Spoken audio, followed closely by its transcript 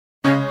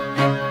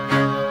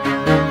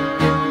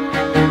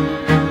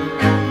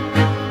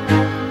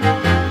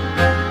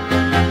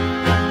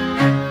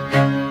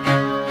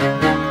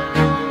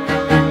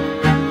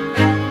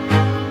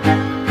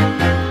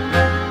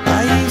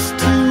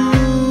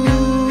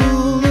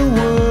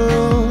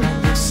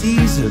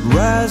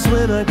eyes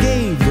when I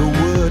gave the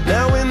word.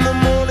 Now in the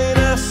morning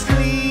I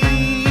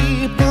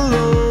sleep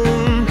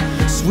alone.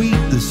 Sweep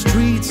the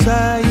streets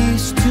I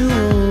used to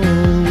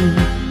own.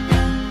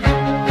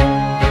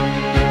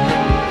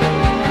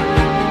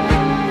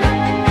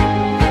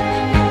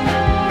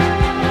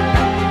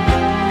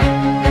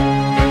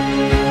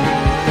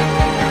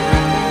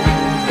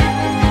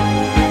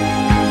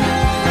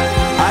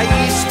 I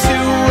used to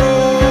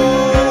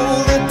roll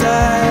the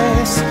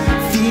dice,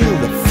 feel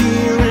the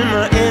fear in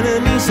my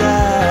enemy's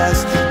eyes,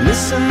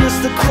 listen as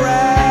the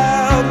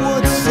crowd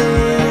would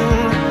sing.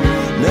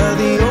 Now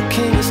the old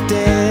king is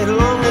dead,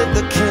 long live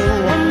the king.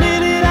 One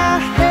minute I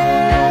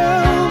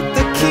held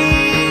the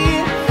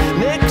key,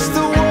 next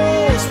the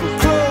walls were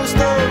closed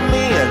on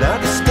me, and I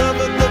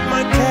discovered that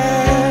my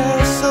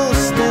castle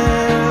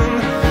stand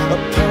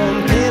upon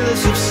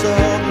pillars of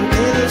salt and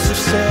pillars of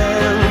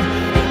sand.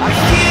 I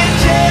hear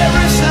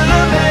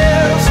Jerusalem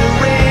bells are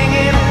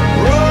ringing,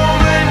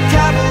 Roman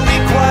cavalry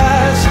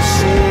choirs are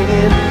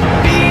singing.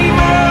 Be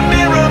my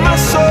mirror, my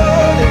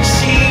sword and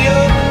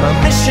shield, my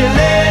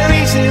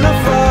missionaries in a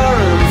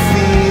foreign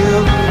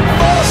field.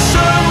 For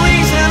some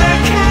reason I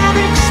can't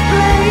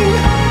explain,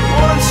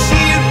 once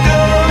you've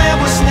gone there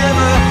was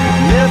never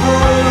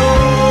an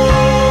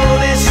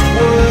honest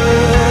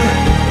word.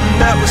 And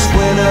that was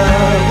when I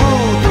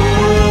ruled the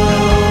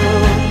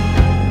world.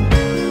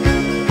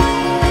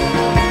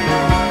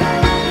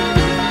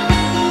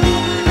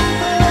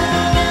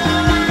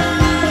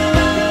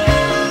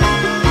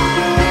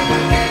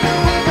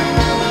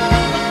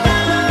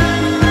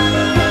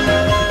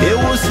 It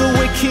was the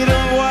wicked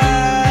and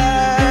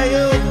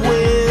wild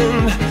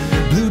wind,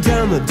 blew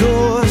down the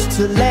doors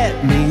to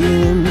let me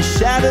in,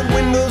 shattered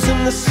windows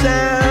and the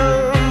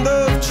sound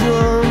of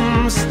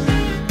drums.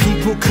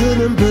 People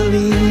couldn't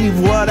believe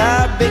what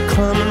I'd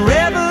become, and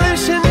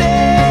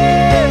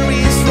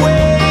revolutionaries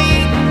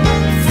wait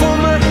for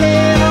my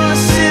head on a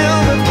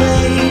silver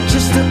plate,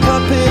 just a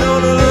puppet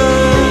on a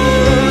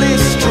lonely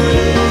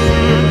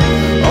string.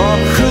 Oh,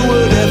 who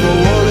would ever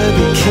want to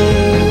be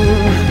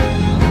king?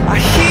 I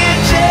hear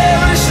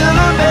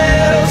Jerusalem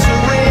bells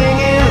are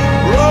ringing,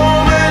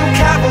 Roman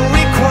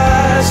cavalry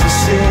choirs are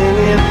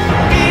singing.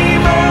 Be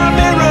my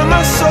mirror,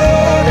 my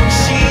sword and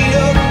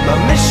shield, my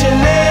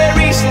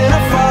missionaries in a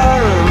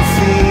foreign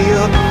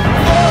field.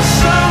 For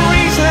some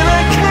reason I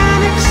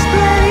can't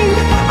explain,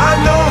 I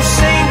know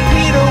St.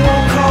 Peter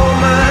won't call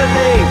my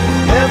name,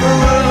 never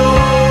an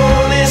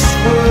honest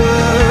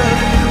word.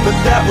 But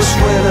that was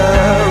when I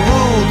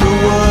ruled the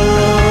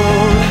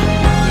world.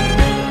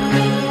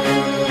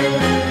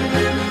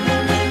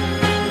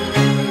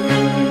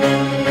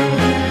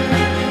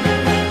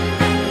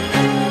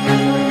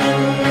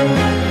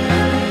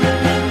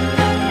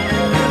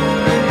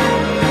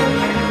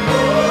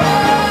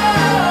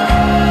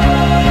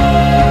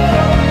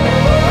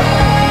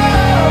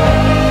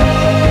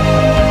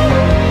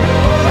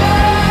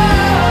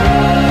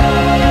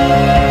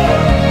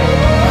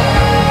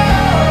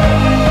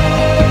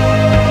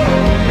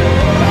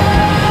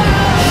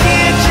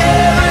 Hear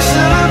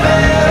Jerusalem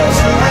bells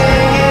are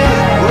ringing,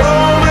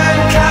 Roman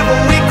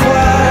cavalry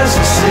choirs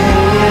are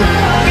singing.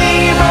 Be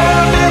my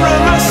mirror,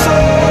 my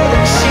sword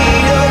and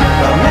shield,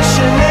 my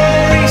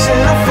missionaries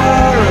in a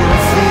foreign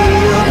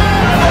field.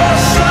 For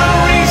some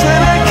reason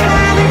I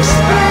can't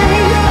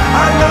explain,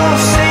 I know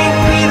St.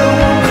 Peter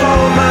won't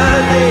call my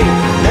name,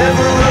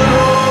 never an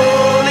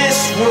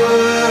honest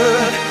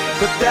word.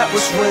 But that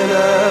was when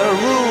I